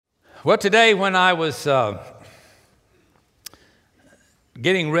Well, today when I was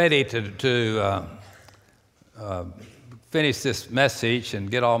getting ready to finish this message and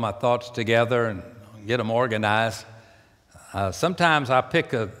get all my thoughts together and get them organized, sometimes I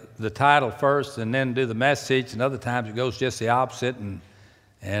pick the title first and then do the message, and other times it goes just the opposite,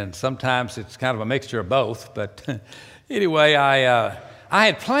 and sometimes it's kind of a mixture of both. But anyway, I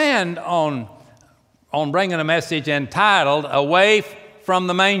had planned on bringing a message entitled "Away from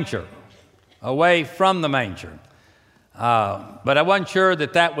the Manger." Away from the manger. But I wasn't sure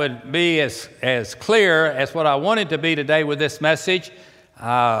that would be as clear as what I wanted to be today with this message.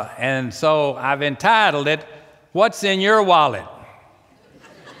 And so I've entitled it, "What's in Your Wallet?"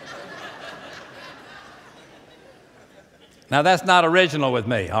 Now, that's not original with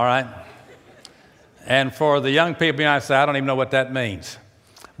me, all right? And for the young people, I say, I don't even know what that means.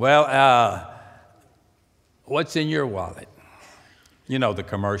 Well, what's in your wallet? You know the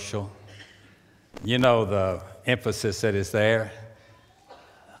commercial. You know the emphasis that is there.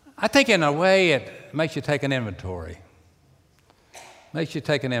 I think in a way it makes you take an inventory. Makes you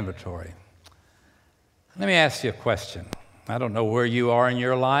take an inventory. Let me ask you a question. I don't know where you are in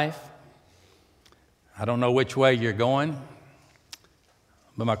your life. I don't know which way you're going.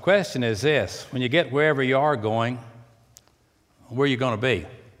 But my question is this: when you get wherever you are going, where are you going to be?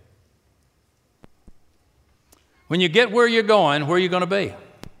 When you get where you're going, where are you going to be?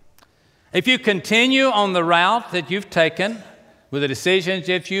 If you continue on the route that you've taken, with the decisions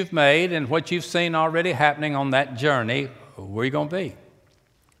that you've made and what you've seen already happening on that journey, where are you going to be?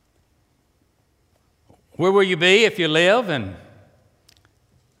 Where will you be if you live, and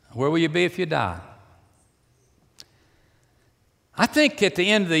where will you be if you die? I think at the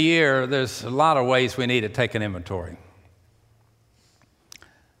end of the year, there's a lot of ways we need to take an inventory.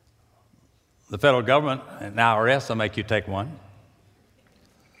 The federal government and the IRS will make you take one.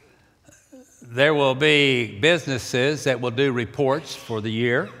 There will be businesses that will do reports for the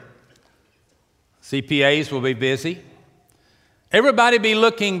year. CPAs will be busy. Everybody will be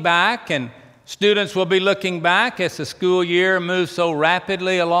looking back, and students will be looking back as the school year moves so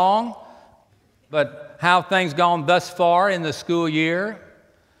rapidly along. But how things gone thus far in the school year?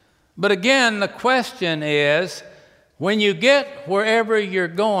 But again, the question is, when you get wherever you're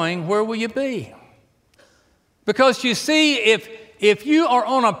going, where will you be? Because you see, if you are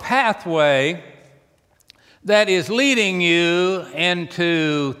on a pathway that is leading you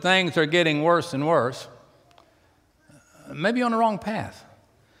into things that are getting worse and worse, maybe you're on the wrong path.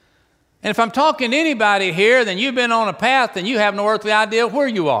 And if I'm talking to anybody here, then you've been on a path and you have no earthly idea where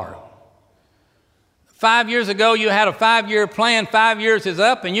you are. 5 years ago, you had a 5-year plan. 5 years is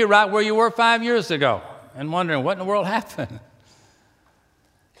up, and you're right where you were 5 years ago and wondering what in the world happened.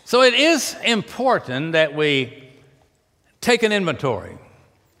 So it is important that we take an inventory.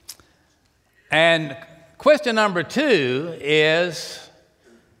 And question number 2 is,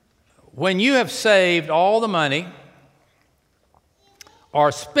 when you have saved all the money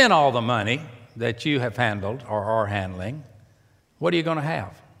or spent all the money that you have handled or are handling, what are you going to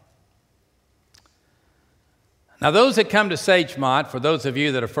have? Now, those that come to Sagemont, for those of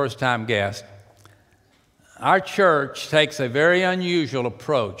you that are first-time guests, our church takes a very unusual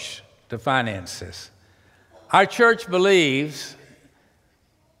approach to finances. Our church believes,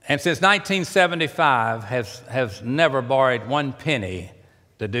 and since 1975 has never borrowed one penny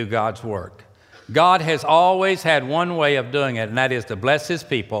to do God's work. God has always had one way of doing it, and that is to bless His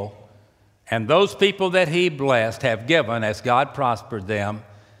people. And those people that He blessed have given as God prospered them.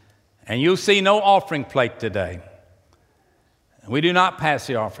 And you'll see no offering plate today. We do not pass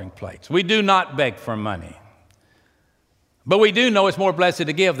the offering plates. We do not beg for money. But we do know it's more blessed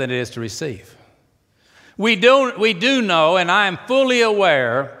to give than it is to receive. We do know, and I am fully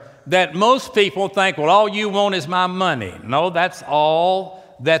aware, that most people think, well, all you want is my money. No, that's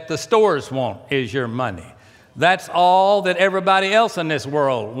all that the stores want is your money. That's all that everybody else in this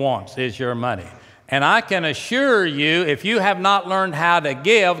world wants is your money. And I can assure you, if you have not learned how to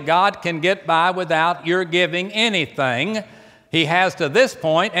give, God can get by without your giving anything. He has to this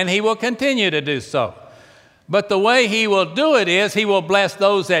point, and He will continue to do so. But the way He will do it is He will bless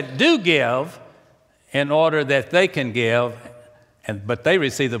those that do give in order that they can give, but they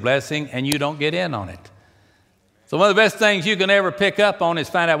receive the blessing and you don't get in on it. So one of the best things you can ever pick up on is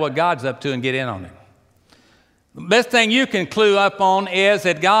find out what God's up to and get in on it. The best thing you can clue up on is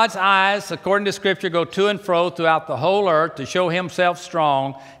that God's eyes, according to Scripture, go to and fro throughout the whole earth to show Himself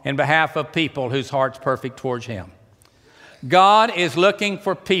strong in behalf of people whose heart's perfect towards Him. God is looking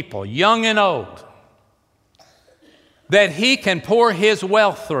for people, young and old, that He can pour His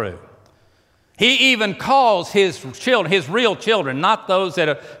wealth through. He even calls his children, his real children, not those that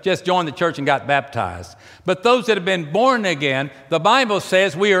have just joined the church and got baptized, but those that have been born again. The Bible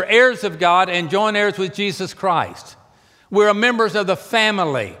says we are heirs of God and joint heirs with Jesus Christ. We're members of the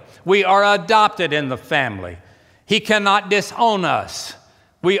family. We are adopted in the family. He cannot disown us.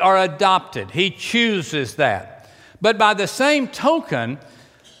 We are adopted. He chooses that. But by the same token,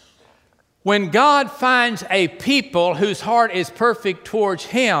 when God finds a people whose heart is perfect towards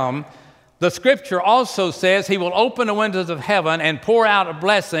Him, the Scripture also says He will open the windows of heaven and pour out a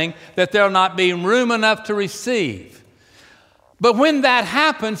blessing that there will not be room enough to receive. But when that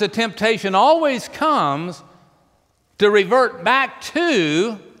happens, the temptation always comes to revert back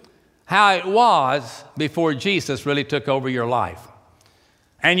to how it was before Jesus really took over your life.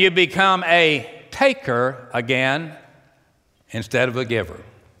 And you become a taker again instead of a giver.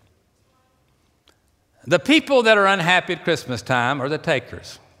 The people that are unhappy at Christmas time are the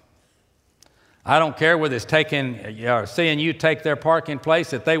takers. I don't care whether it's seeing you take their parking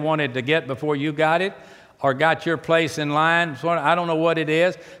place that they wanted to get before you got it or got your place in line. I don't know what it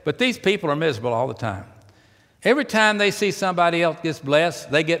is, but these people are miserable all the time. Every time they see somebody else gets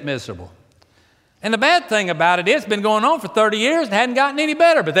blessed, they get miserable. And the bad thing about it is it's been going on for 30 years and hadn't gotten any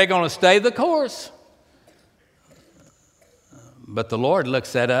better, but they're going to stay the course. But the Lord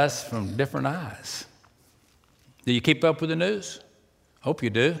looks at us from different eyes. Do you keep up with the news? Hope you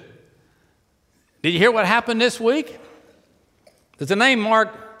do. Did you hear what happened this week? Does the name Mark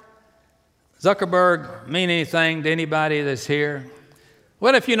Zuckerberg mean anything to anybody that's here?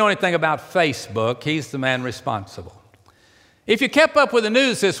 Well, if you know anything about Facebook, he's the man responsible. If you kept up with the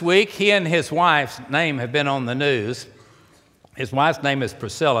news this week, he and his wife's name have been on the news. His wife's name is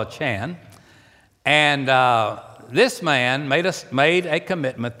Priscilla Chan. And this man made a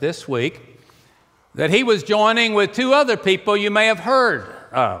commitment this week that he was joining with two other people you may have heard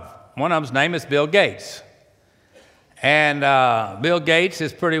of. One of them's name is Bill Gates. And Bill Gates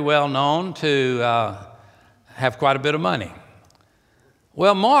is pretty well known to have quite a bit of money.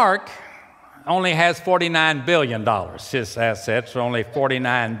 Well, Mark only has $49 billion. His assets are only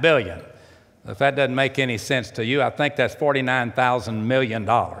 $49 billion. If that doesn't make any sense to you, I think that's $49,000 million.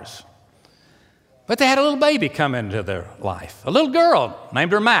 But they had a little baby come into their life, a little girl,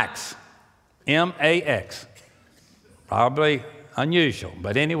 named her Max, M-A-X. Probably unusual,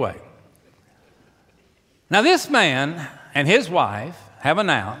 but anyway. Now this man and his wife have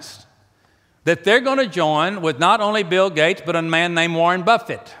announced that they're going to join with not only Bill Gates, but a man named Warren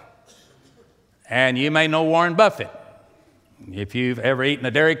Buffett. And you may know Warren Buffett. If you've ever eaten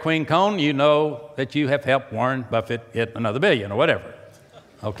a Dairy Queen cone, you know that you have helped Warren Buffett get another billion or whatever,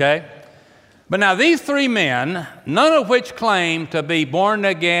 okay? But now these three men, none of which claim to be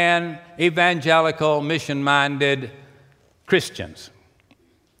born-again, evangelical, mission-minded Christians.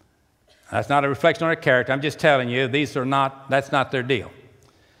 That's not a reflection on their character. I'm just telling you, that's not their deal.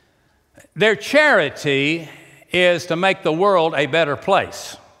 Their charity is to make the world a better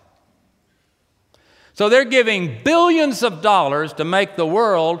place. So they're giving billions of dollars to make the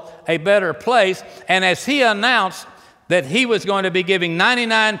world a better place. And as he announced that he was going to be giving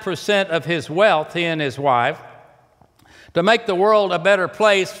 99% of his wealth, he and his wife, to make the world a better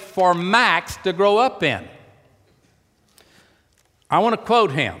place for Max to grow up in. I want to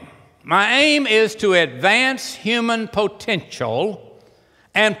quote him. My aim is to advance human potential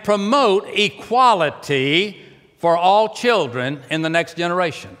and promote equality for all children in the next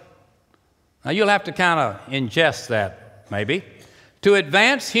generation. Now, you'll have to kind of ingest that, maybe. To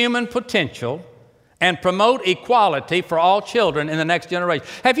advance human potential and promote equality for all children in the next generation.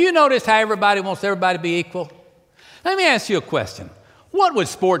 Have you noticed how everybody wants everybody to be equal? Let me ask you a question. What would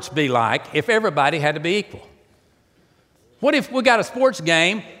sports be like if everybody had to be equal? What if we got a sports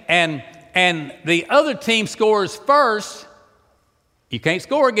game and the other team scores first? You can't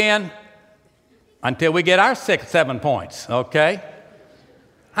score again until we get our 7 points, okay?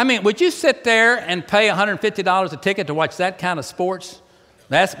 I mean, would you sit there and pay $150 a ticket to watch that kind of sports?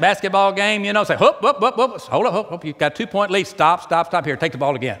 That's basketball game, you know, say, hold up, you've got 2-point lead, stop here, take the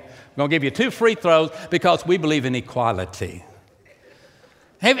ball again. We're going to give you 2 free throws because we believe in equality.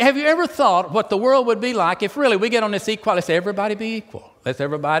 Have you ever thought what the world would be like if really we get on this equality, let's everybody be equal. Let's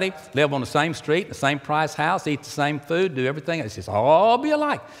everybody live on the same street, the same price house, eat the same food, do everything. It's just all be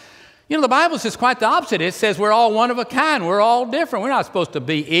alike. You know, the Bible says quite the opposite. It says we're all one of a kind. We're all different. We're not supposed to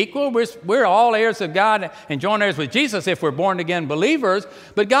be equal. We're all heirs of God and joint heirs with Jesus if we're born-again believers.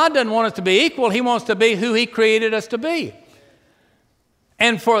 But God doesn't want us to be equal. He wants to be who He created us to be.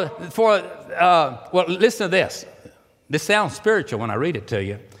 And well, listen to this. This sounds spiritual when I read it to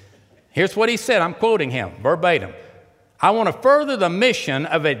you. Here's what He said. I'm quoting Him verbatim. I want to further the mission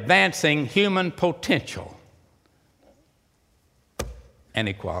of advancing human potential and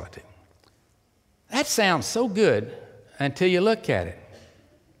equality. That sounds so good until you look at it.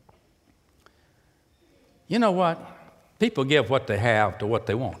 You know what? People give what they have to what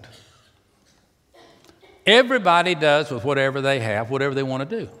they want. Everybody does with whatever they have, whatever they want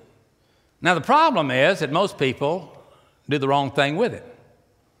to do. Now, the problem is that most people do the wrong thing with it.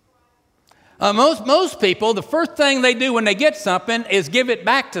 Most people, the first thing they do when they get something is give it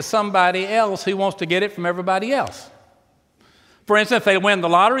back to somebody else who wants to get it from everybody else. For instance, if they win the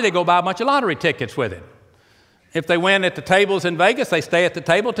lottery, they go buy a bunch of lottery tickets with it. If they win at the tables in Vegas, they stay at the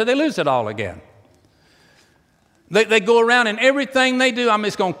table till they lose it all again. They go around and everything they do, I'm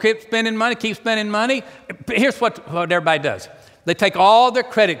just going to keep spending money. Here's what everybody does. They take all their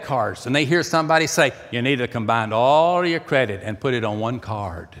credit cards and they hear somebody say, you need to combine all your credit and put it on one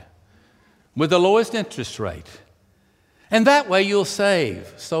card with the lowest interest rate. And that way you'll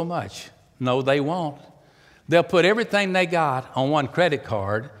save so much. No, they won't. They'll put everything they got on one credit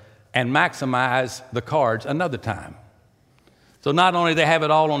card and maximize the cards another time. So not only do they have it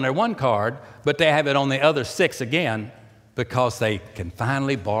all on their one card, but they have it on the other 6 again because they can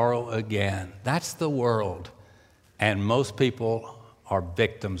finally borrow again. That's the world. And most people are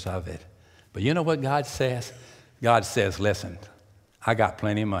victims of it. But you know what God says? God says, listen, I got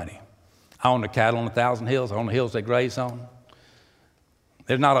plenty of money. I own the cattle on 1,000 hills. I own the hills they graze on.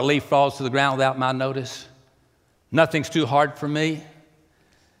 There's not a leaf falls to the ground without my notice. Nothing's too hard for me.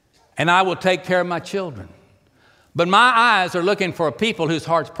 And I will take care of my children. But my eyes are looking for a people whose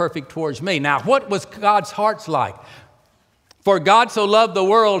heart's perfect towards me. Now, what was God's heart like? For God so loved the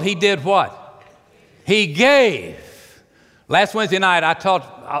world, he did what? He gave. Last Wednesday night, I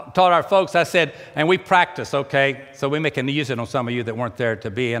taught our folks, I said, and we practice, okay? So we can use it on some of you that weren't there to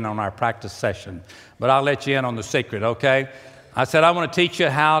be in on our practice session. But I'll let you in on the secret, okay? I said, I want to teach you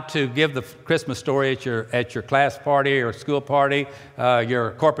how to give the Christmas story at your class party or school party,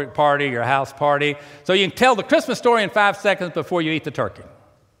 your corporate party, your house party. So you can tell the Christmas story in 5 seconds before you eat the turkey.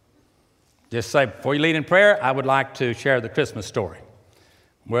 Just say, before you lead in prayer, I would like to share the Christmas story.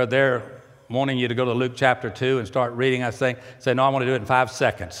 Where they're wanting you to go to Luke chapter 2 and start reading, I say, no, I want to do it in 5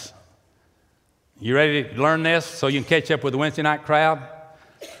 seconds. You ready to learn this so you can catch up with the Wednesday night crowd?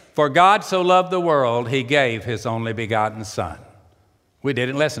 For God so loved the world, he gave his only begotten Son. We did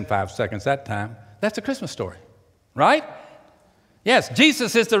it in less than 5 seconds that time. That's a Christmas story, right? Yes,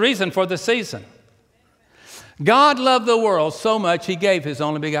 Jesus is the reason for the season. God loved the world so much, he gave his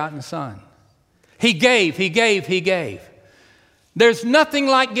only begotten Son. He gave. There's nothing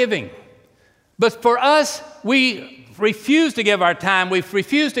like giving. But for us, we refuse to give our time. We've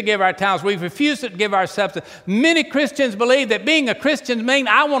refused to give our talents. We've refused to give our substance. Many Christians believe that being a Christian means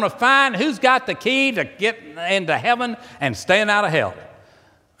I want to find who's got the key to get into heaven and staying out of hell.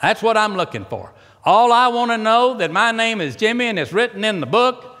 That's what I'm looking for. All I want to know that my name is Jimmy and it's written in the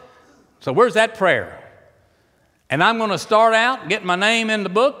book. So where's that prayer? And I'm going to start out, get my name in the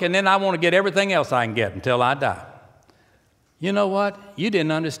book, and then I want to get everything else I can get until I die. You know what? You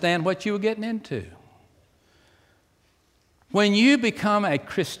didn't understand what you were getting into. When you become a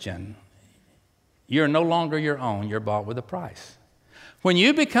Christian, you're no longer your own. You're bought with a price. When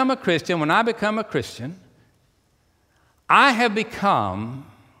you become a Christian, when I become a Christian, I have become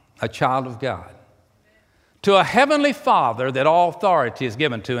a child of God, to a heavenly Father that all authority is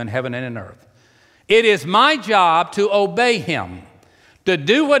given to in heaven and in earth. It is my job to obey him, to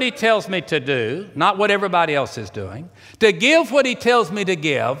do what he tells me to do, not what everybody else is doing, to give what he tells me to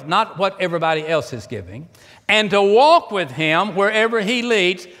give, not what everybody else is giving, and to walk with him wherever he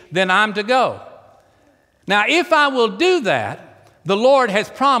leads, then I'm to go. Now, if I will do that, the Lord has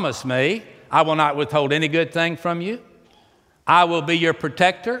promised me, I will not withhold any good thing from you. I will be your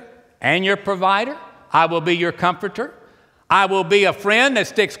protector and your provider. I will be your comforter. I will be a friend that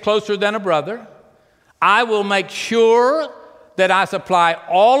sticks closer than a brother. I will make sure that I supply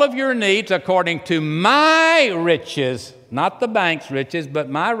all of your needs according to my riches, not the bank's riches, but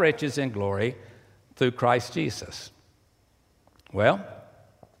my riches in glory through Christ Jesus. Well,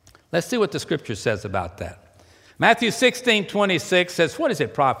 let's see what the Scripture says about that. Matthew 16:26 says, what does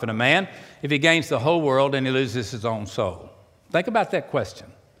it profit a man if he gains the whole world and he loses his own soul? Think about that question.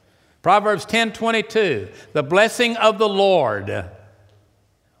 Proverbs 10:22, the blessing of the Lord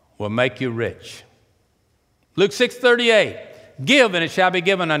will make you rich. Luke 6:38, give and it shall be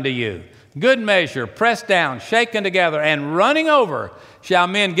given unto you. Good measure, pressed down, shaken together, and running over shall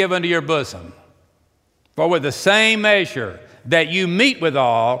men give unto your bosom. For with the same measure that you meet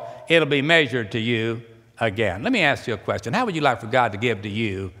withal, it'll be measured to you again. Let me ask you a question. How would you like for God to give to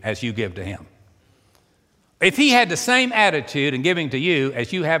you as you give to him? If he had the same attitude in giving to you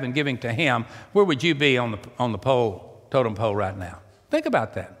as you have in giving to him, where would you be on the totem pole right now? Think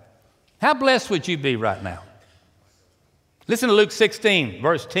about that. How blessed would you be right now? Listen to Luke 16,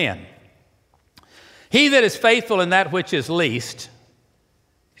 verse 10. He that is faithful in that which is least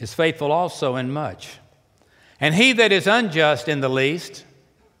is faithful also in much. And he that is unjust in the least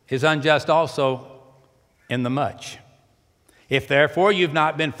is unjust also in the much. If therefore you've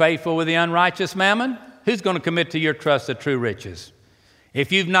not been faithful with the unrighteous mammon, who's going to commit to your trust the true riches?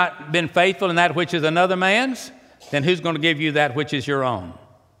 If you've not been faithful in that which is another man's, then who's going to give you that which is your own?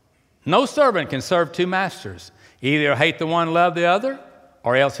 No servant can serve two masters. Either he'll hate the one, love the other,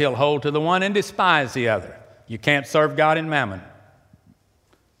 or else he'll hold to the one and despise the other. You can't serve God and mammon.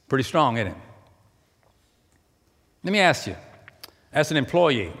 Pretty strong, isn't it? Let me ask you, as an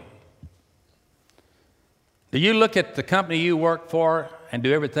employee, do you look at the company you work for and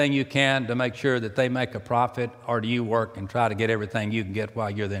do everything you can to make sure that they make a profit, or do you work and try to get everything you can get while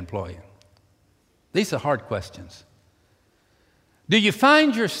you're the employee? These are hard questions. Do you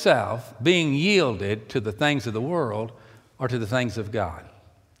find yourself being yielded to the things of the world or to the things of God?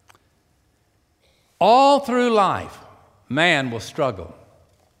 All through life, man will struggle.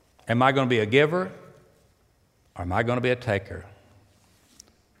 Am I going to be a giver or am I going to be a taker?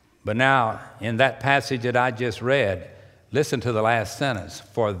 But now, in that passage that I just read, listen to the last sentence.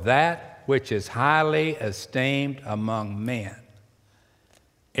 For that which is highly esteemed among men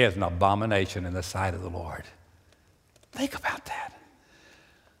is an abomination in the sight of the Lord. Think about that.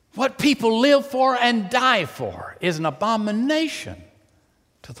 What people live for and die for is an abomination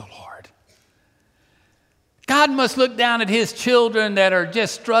to the Lord. God must look down at his children that are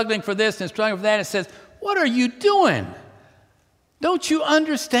just struggling for this and struggling for that and says, what are you doing? Don't you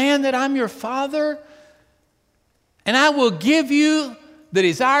understand that I'm your Father? And I will give you the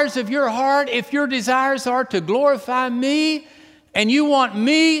desires of your heart if your desires are to glorify me and you want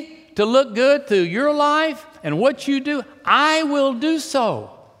me to look good through your life and what you do, I will do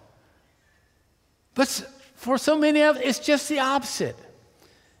so. But for so many of us, it's just the opposite.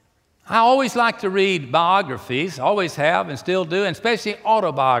 I always like to read biographies, always have and still do, and especially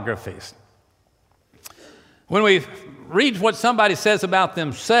autobiographies. When we read what somebody says about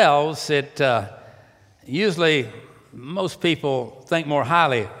themselves, it usually most people think more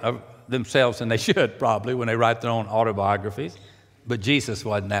highly of themselves than they should probably when they write their own autobiographies. But Jesus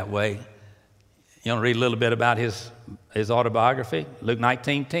wasn't that way. You want to read a little bit about his autobiography? Luke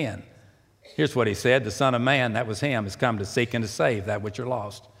 19:10. Here's what he said. The Son of Man, that was him, has come to seek and to save that which are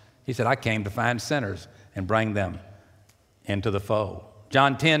lost. He said, I came to find sinners and bring them into the fold.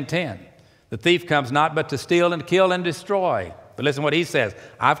 John 10:10. The thief comes not but to steal and kill and destroy. But listen what he says.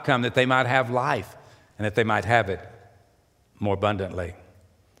 I've come that they might have life and that they might have it more abundantly.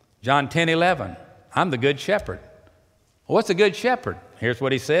 John 10:11. I'm the good shepherd. Well, what's a good shepherd? Here's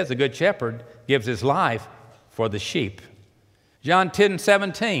what he says. The good shepherd gives his life for the sheep. John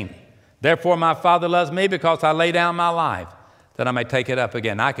 10:17. Therefore my Father loves me because I lay down my life that I may take it up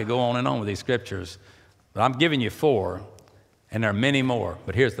again. I could go on and on with these scriptures, but I'm giving you 4, and there are many more.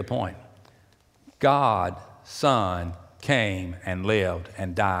 But here's the point. God, Son, came and lived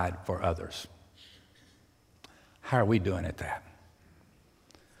and died for others. How are we doing at that?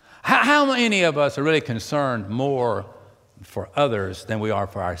 How many of us are really concerned more for others than we are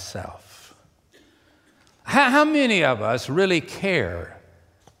for ourselves? How many of us really care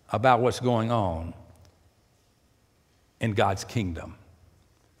about what's going on in God's kingdom?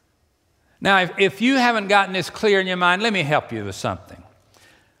 Now, if you haven't gotten this clear in your mind, let me help you with something.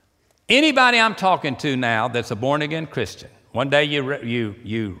 Anybody I'm talking to now that's a born-again Christian, one day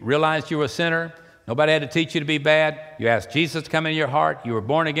you realized you were a sinner, nobody had to teach you to be bad, you asked Jesus to come into your heart, you were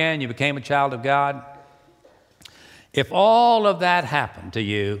born again, you became a child of God. If all of that happened to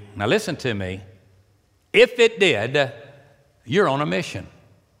you, now listen to me, if it did, you're on a mission.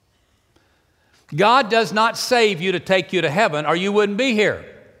 God does not save you to take you to heaven or you wouldn't be here.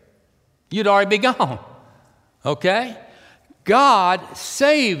 You'd already be gone, okay? God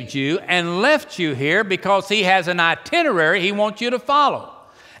saved you and left you here because he has an itinerary he wants you to follow.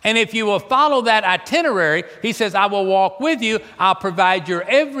 And if you will follow that itinerary, he says, I will walk with you, I'll provide your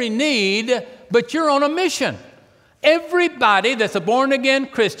every need, but you're on a mission. Everybody that's a born-again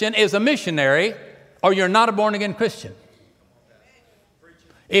Christian is a missionary, or you're not a born-again Christian.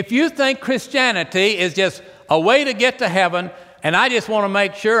 If you think Christianity is just a way to get to heaven, and I just want to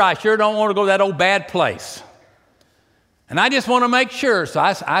make sure, I sure don't want to go to that old bad place. And I just want to make sure. So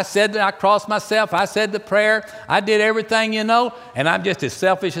I said that I crossed myself. I said the prayer. I did everything, and I'm just as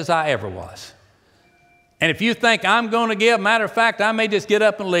selfish as I ever was. And if you think I'm going to give, matter of fact, I may just get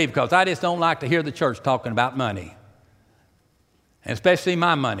up and leave because I just don't like to hear the church talking about money, and especially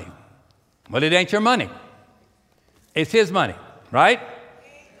my money. Well, it ain't your money. It's His money, right?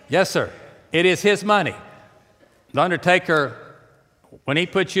 Yes, sir. It is His money. The undertaker, when he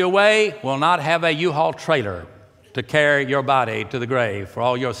puts you away, will not have a U-Haul trailer to carry your body to the grave for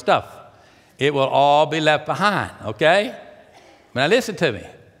all your stuff. It will all be left behind, okay? Now listen to me.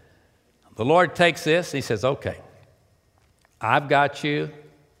 The Lord takes this and He says, okay, I've got you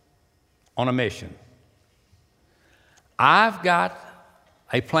on a mission. I've got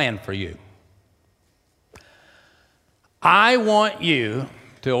a plan for you. I want you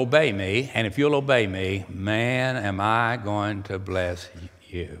to obey me, and if you'll obey me, man, am I going to bless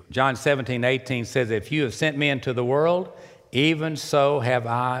you. John 17:18 says, if you have sent me into the world, even so have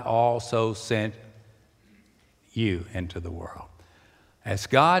I also sent you into the world. As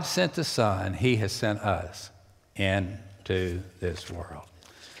God sent the Son, He has sent us into this world.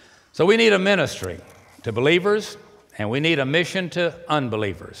 So we need a ministry to believers, and we need a mission to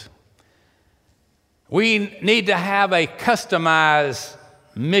unbelievers. We need to have a customized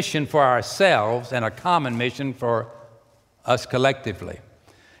mission for ourselves and a common mission for us collectively.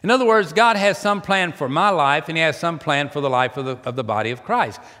 In other words, God has some plan for my life, and He has some plan for the life of the body of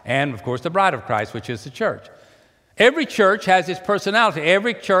Christ, and of course the bride of Christ, which is the church. Every church has its personality.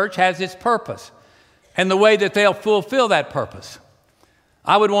 Every church has its purpose and the way that they'll fulfill that purpose.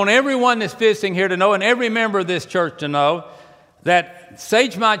 I would want everyone that's visiting here to know, and every member of this church to know, that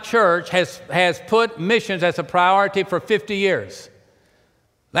Sagemont Church has put missions as a priority for 50 years.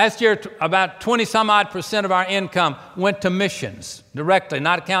 Last year, about 20-some-odd% of our income went to missions directly,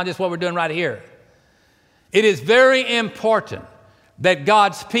 not counting just what we're doing right here. It is very important that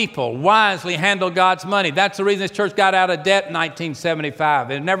God's people wisely handle God's money. That's the reason this church got out of debt in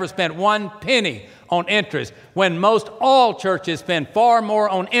 1975. It never spent one penny on interest, when most all churches spend far more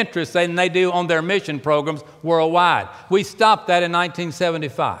on interest than they do on their mission programs worldwide. We stopped that in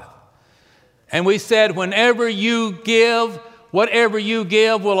 1975. And we said, whenever you give, whatever you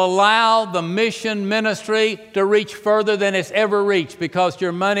give will allow the mission ministry to reach further than it's ever reached, because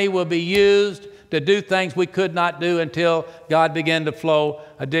your money will be used to do things we could not do until God began to flow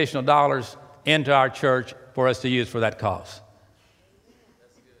additional dollars into our church for us to use for that cause.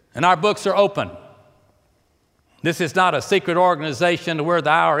 And our books are open. This is not a secret organization to where the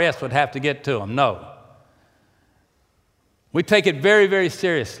IRS would have to get to them. No. We take it very, very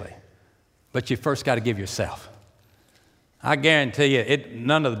seriously. But you first got to give yourself. I guarantee you,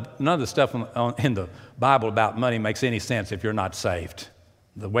 none of the stuff in the Bible about money makes any sense if you're not saved.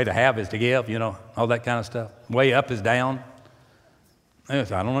 The way to have is to give, all that kind of stuff. Way up is down. I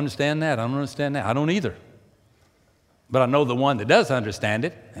don't understand that. I don't understand that. I don't either. But I know the one that does understand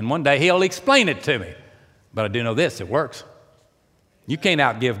it, and one day He'll explain it to me. But I do know this, it works. You can't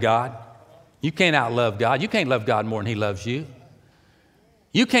outgive God. You can't outlove God. You can't love God more than He loves you.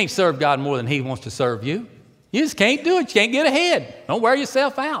 You can't serve God more than He wants to serve you. You just can't do it. You can't get ahead. Don't wear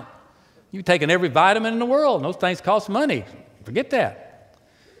yourself out. You've taken every vitamin in the world, and those things cost money. Forget that.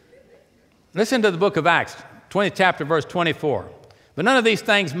 Listen to the book of Acts, 20th chapter, verse 24. But none of these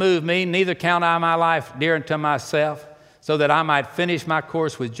things move me, neither count I my life dear unto myself, so that I might finish my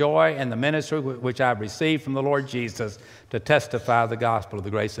course with joy and the ministry which I've received from the Lord Jesus to testify the gospel of the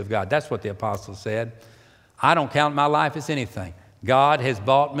grace of God. That's what the apostle said. I don't count my life as anything. God has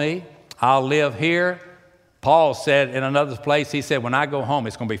bought me. I'll live here. Paul said in another place, he said, when I go home,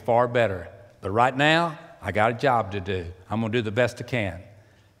 it's going to be far better. But right now, I got a job to do. I'm going to do the best I can.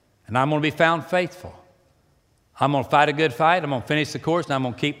 And I'm going to be found faithful. I'm going to fight a good fight. I'm going to finish the course, and I'm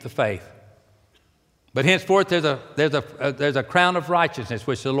going to keep the faith. But henceforth, there's a crown of righteousness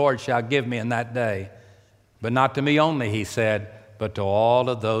which the Lord shall give me in that day. But not to me only, he said, but to all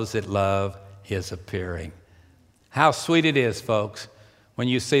of those that love His appearing. How sweet it is, folks, when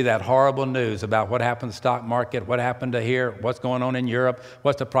you see that horrible news about what happened to the stock market, what happened to here, what's going on in Europe,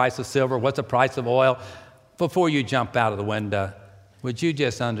 what's the price of silver, what's the price of oil. Before you jump out of the window, would you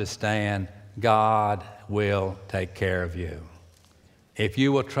just understand God will take care of you if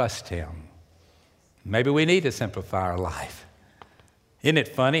you will trust Him. Maybe we need to simplify our life. Isn't it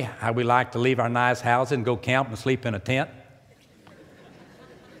funny how we like to leave our nice houses and go camp and sleep in a tent?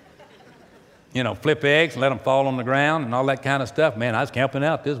 Flip eggs and let them fall on the ground and all that kind of stuff. Man, I was camping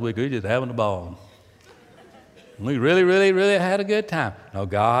out this week. We were just having a ball. We really, really, really had a good time. No,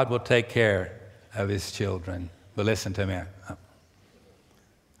 God will take care of His children. But listen to me.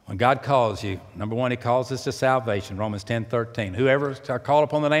 When God calls you, number one, He calls us to salvation, Romans 10:13. Whoever shall call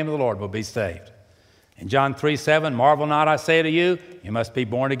upon the name of the Lord will be saved. In John 3:7, marvel not, I say to you, you must be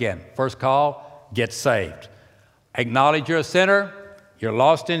born again. First call, get saved. Acknowledge you're a sinner, you're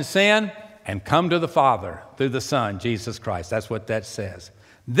lost in sin, and come to the Father through the Son, Jesus Christ. That's what that says.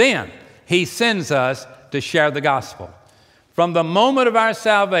 Then he sends us to share the gospel. From the moment of our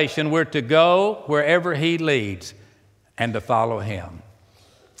salvation, we're to go wherever he leads and to follow him.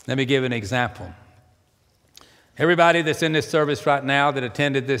 Let me give an example. Everybody that's in this service right now that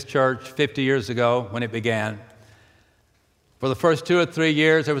attended this church 50 years ago when it began, for the first 2 or 3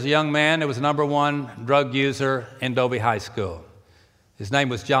 years, there was a young man that was the #1 drug user in Dobie High School. His name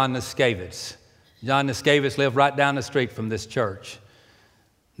was John Niskevitz. John Niskevitz lived right down the street from this church.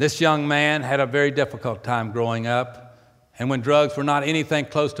 This young man had a very difficult time growing up, and when drugs were not anything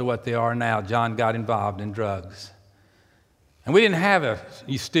close to what they are now, John got involved in drugs. And we didn't have a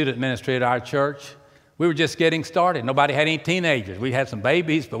student ministry at our church. We were just getting started. Nobody had any teenagers. We had some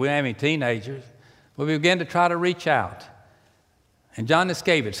babies, but we didn't have any teenagers. But we began to try to reach out. And John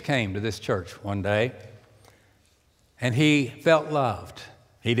Niskevitz came to this church one day, and he felt loved.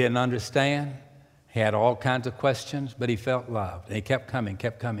 He didn't understand. He had all kinds of questions, but he felt loved. And he kept coming,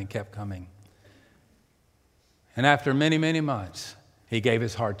 kept coming, kept coming. And after many, many months, he gave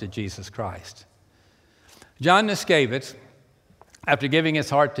his heart to Jesus Christ. John Niskevitz, after giving his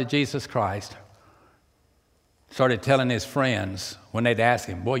heart to Jesus Christ, started telling his friends when they'd ask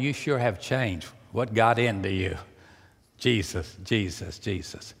him, "Boy, you sure have changed. What got into you?" Jesus, Jesus,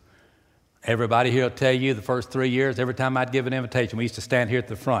 Jesus. Everybody here will tell you the first 3 years, every time I'd give an invitation, we used to stand here at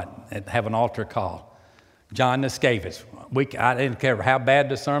the front and have an altar call. John Niskevitz. I didn't care how bad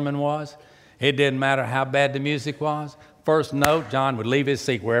the sermon was. It didn't matter how bad the music was. First note, John would leave his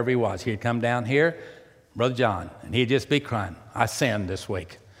seat wherever he was. He'd come down here, Brother John, and he'd just be crying, "I sinned this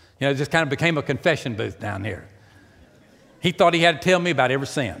week." You know, it just kind of became a confession booth down here. He thought he had to tell me about every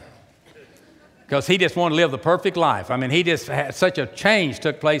sin, because he just wanted to live the perfect life. I mean, he just had such a change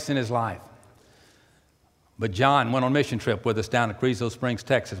took place in his life. But John went on a mission trip with us down to Carrizo Springs,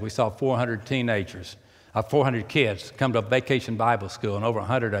 Texas. We saw 400 teenagers, 400 kids come to a vacation Bible school, and over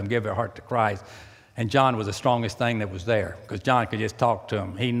 100 of them give their heart to Christ. And John was the strongest thing that was there, because John could just talk to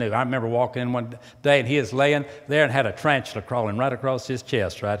them. He knew. I remember walking in one day, and he was laying there and had a tarantula crawling right across his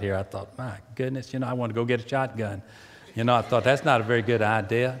chest right here. I thought, my goodness, I want to go get a shotgun. I thought, that's not a very good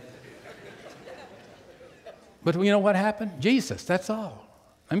idea. But you know what happened? Jesus, that's all.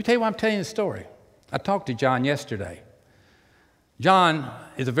 Let me tell you why I'm telling you the story. I talked to John yesterday. John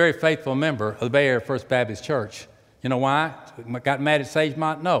is a very faithful member of the Bay Area First Baptist Church. You know why? Got mad at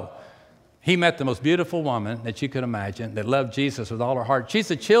Sagemont? No. He met the most beautiful woman that you could imagine that loved Jesus with all her heart.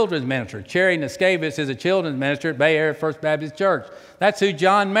 She's a children's minister. Cherry Niskevitz is a children's minister at Bay Area First Baptist Church. That's who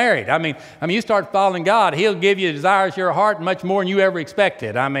John married. I mean, you start following God, he'll give you the desires of your heart much more than you ever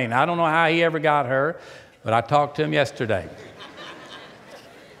expected. I don't know how he ever got her, but I talked to him yesterday.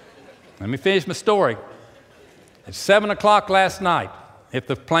 Let me finish my story. At 7 o'clock last night, if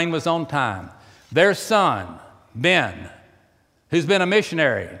the plane was on time, their son, Ben, who's been a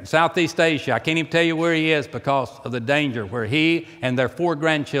missionary in Southeast Asia, I can't even tell you where he is because of the danger, where he and their 4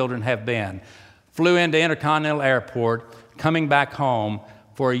 grandchildren have been, flew into Intercontinental Airport, coming back home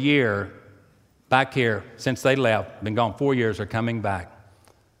for a year, back here since they left, been gone 4 years, are coming back.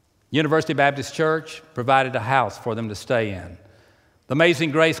 University Baptist Church provided a house for them to stay in. The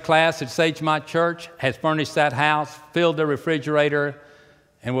Amazing Grace class at Sagemont Church has furnished that house, filled their refrigerator,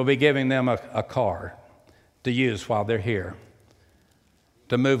 and will be giving them a car to use while they're here,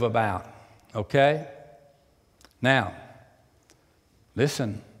 to move about, okay? Now,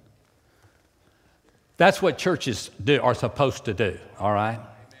 listen. That's what churches are supposed to do, all right?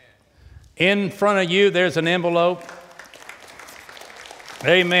 In front of you, there's an envelope.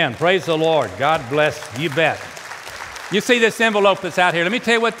 Amen. Praise the Lord. God bless. You bet. You see this envelope that's out here. Let me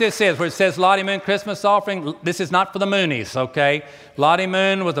tell you what this is, where it says Lottie Moon Christmas offering. This is not for the Moonies, okay? Lottie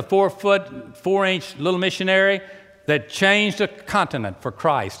Moon was a 4-foot, 4-inch little missionary that changed a continent for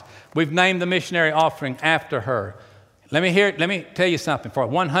Christ. We've named the missionary offering after her. Let me tell you something. For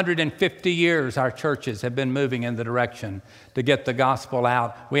 150 years, our churches have been moving in the direction to get the gospel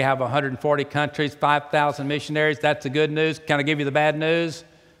out. We have 140 countries, 5,000 missionaries. That's the good news. Can I give you the bad news?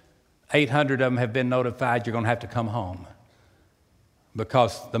 800 of them have been notified you're going to have to come home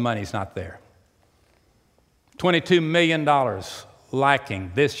because the money's not there. $22 million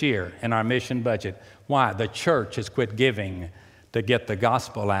lacking this year in our mission budget. Why? The church has quit giving to get the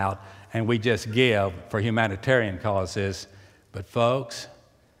gospel out, and we just give for humanitarian causes. But folks,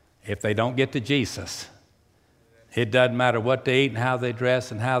 if they don't get to Jesus, it doesn't matter what they eat and how they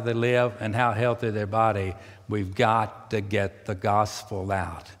dress and how they live and how healthy their body. We've got to get the gospel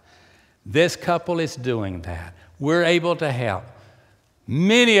out. This couple is doing that. We're able to help.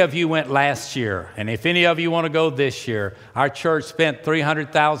 Many of you went last year, and if any of you want to go this year, our church spent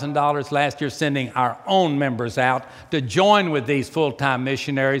 $300,000 last year sending our own members out to join with these full-time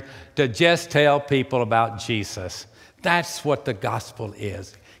missionaries to just tell people about Jesus. That's what the gospel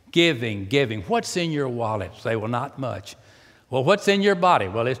is. Giving, giving. What's in your wallet? Say, well, not much. Well, what's in your body?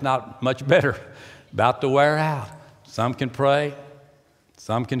 Well, it's not much better. About to wear out. Some can pray,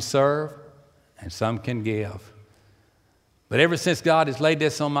 some can serve, and some can give. But ever since God has laid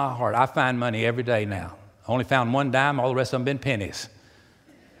this on my heart, I find money every day now. I only found one dime, all the rest of them been pennies.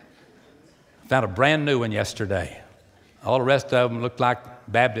 Found a brand new one yesterday. All the rest of them looked like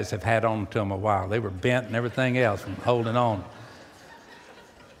Baptists have had on to them a while. They were bent and everything else from holding on.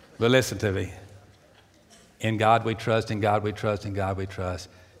 But listen to me. In God we trust, in God we trust, in God we trust.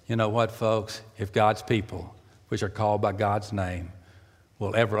 You know what, folks? If God's people, which are called by God's name,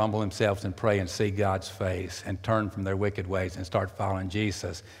 will ever humble themselves and pray and see God's face and turn from their wicked ways and start following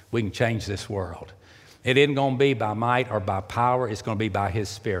Jesus, we can change this world. It isn't going to be by might or by power. It's going to be by His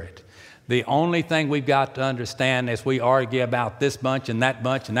Spirit. The only thing we've got to understand as we argue about this bunch and that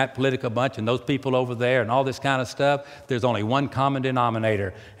political bunch and those people over there and all this kind of stuff, there's only one common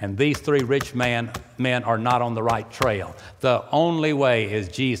denominator, and these three rich men are not on the right trail. The only way is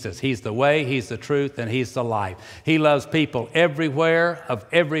Jesus. He's the way, He's the truth, and He's the life. He loves people everywhere, of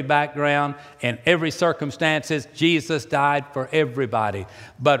every background, in every circumstances. Jesus died for everybody.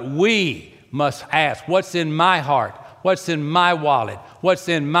 But we must ask, what's in my heart? What's in my wallet? What's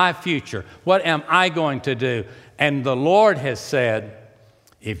in my future? What am I going to do? And the Lord has said,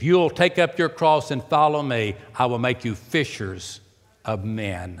 if you'll take up your cross and follow me, I will make you fishers of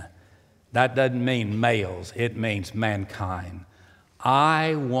men. That doesn't mean males. It means mankind.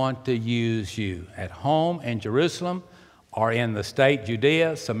 I want to use you at home in Jerusalem or in the state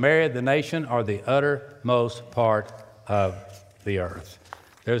Judea, Samaria, the nation, or the uttermost part of the earth.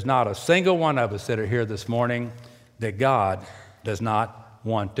 There's not a single one of us that are here this morning that God does not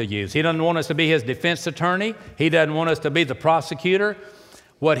want to use. He doesn't want us to be His defense attorney. He doesn't want us to be the prosecutor.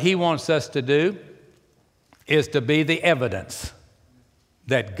 What He wants us to do is to be the evidence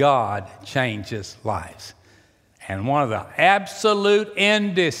that God changes lives. And one of the absolute,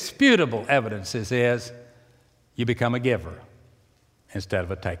 indisputable evidences is you become a giver instead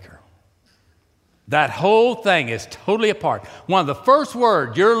of a taker. That whole thing is totally apart. One of the first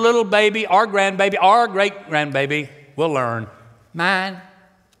words your little baby or grandbaby or great-grandbaby will learn, mine,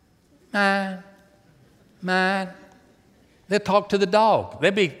 mine, mine. They'll talk to the dog.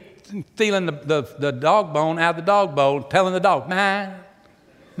 They'll be stealing the dog bone out of the dog bowl, telling the dog, mine,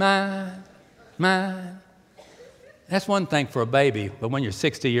 mine, mine. That's one thing for a baby, but when you're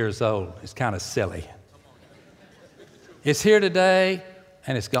 60 years old, it's kind of silly. It's here today,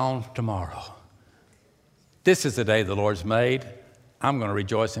 and it's gone tomorrow. This is the day the Lord's made. I'm going to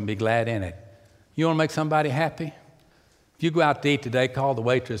rejoice and be glad in it. You want to make somebody happy? If you go out to eat today, call the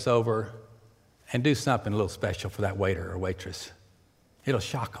waitress over and do something a little special for that waiter or waitress. It'll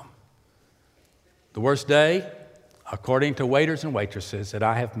shock them. The worst day, according to waiters and waitresses that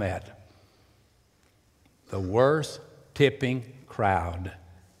I have met, the worst tipping crowd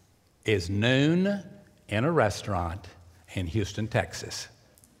is noon in a restaurant in Houston, Texas,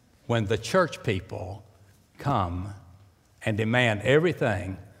 when the church people come and demand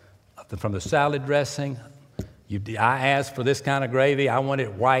everything from the salad dressing. I asked for this kind of gravy. I want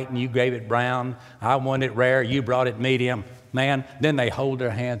it white and you gave it brown. I want it rare. You brought it medium. Man, then they hold their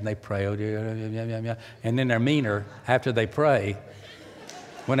hands and they pray. And then they're meaner after they pray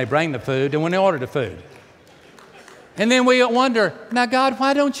when they bring the food and when they order the food. And then we wonder, now God,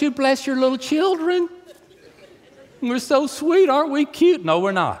 why don't you bless your little children? We're so sweet. Aren't we cute? No,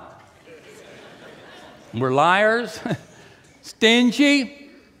 we're not. We're liars, stingy,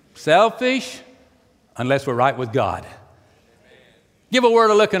 selfish, unless we're right with God. Give a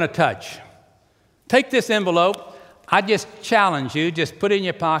word, a look, and a touch. Take this envelope. I just challenge you, just put it in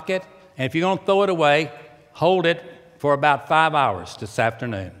your pocket, and if you're going to throw it away, hold it for about 5 hours this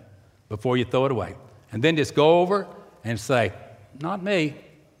afternoon before you throw it away. And then just go over and say, not me.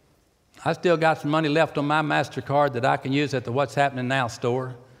 I still got some money left on my MasterCard that I can use at the What's Happening Now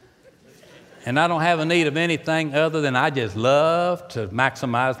store. And I don't have a need of anything other than I just love to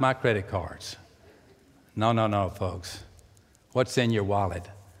maximize my credit cards. No, folks. What's in your wallet?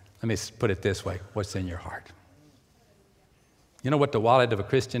 Let me put it this way. What's in your heart? You know what the wallet of a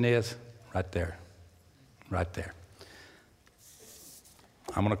Christian is? Right there. Right there.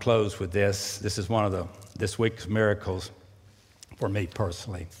 I'm going to close with this. This is one of this week's miracles for me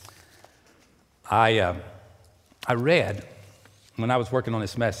personally. I read, when I was working on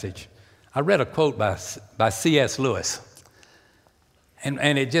this message, I read a quote by C.S. Lewis.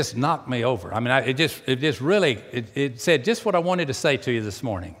 And it just knocked me over. I mean, it said just what I wanted to say to you this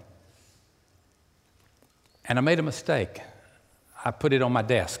morning. And I made a mistake. I put it on my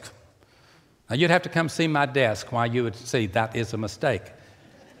desk. Now, you'd have to come see my desk while you would see that is a mistake.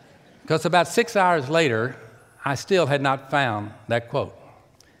 Because about 6 hours later, I still had not found that quote.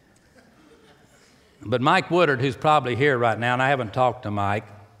 But Mike Woodard, who's probably here right now, and I haven't talked to Mike,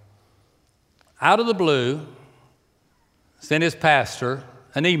 out of the blue, sent his pastor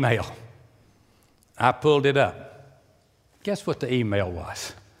an email. I pulled it up. Guess what the email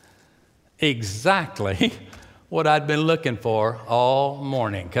was? Exactly what I'd been looking for all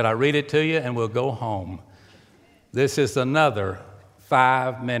morning. Could I read it to you and we'll go home? This is another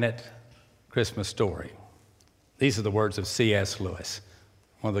 5-minute Christmas story. These are the words of C.S. Lewis,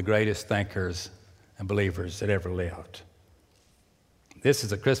 one of the greatest thinkers and believers that ever lived. This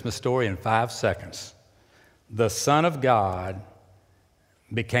is a Christmas story in 5 seconds. The Son of God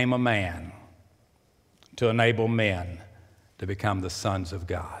became a man to enable men to become the sons of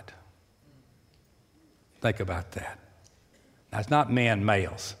God. Think about that. That's not men,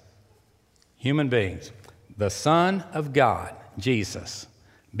 males. Human beings. The Son of God, Jesus,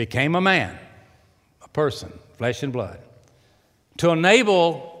 became a man, a person, flesh and blood, to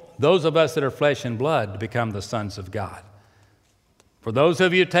enable those of us that are flesh and blood to become the sons of God. For those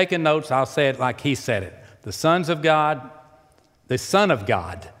of you taking notes, I'll say it like he said it. The Son of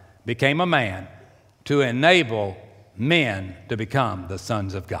God became a man to enable men to become the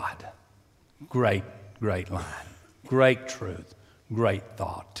sons of God. Great, great line. Great truth. Great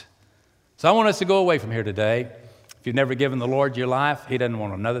thought. So I want us to go away from here today. If you've never given the Lord your life, He doesn't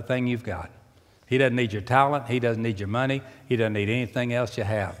want another thing you've got. He doesn't need your talent. He doesn't need your money. He doesn't need anything else you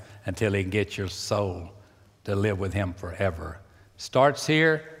have until He can get your soul to live with Him forever. Starts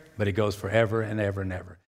here, but it goes forever and ever and ever.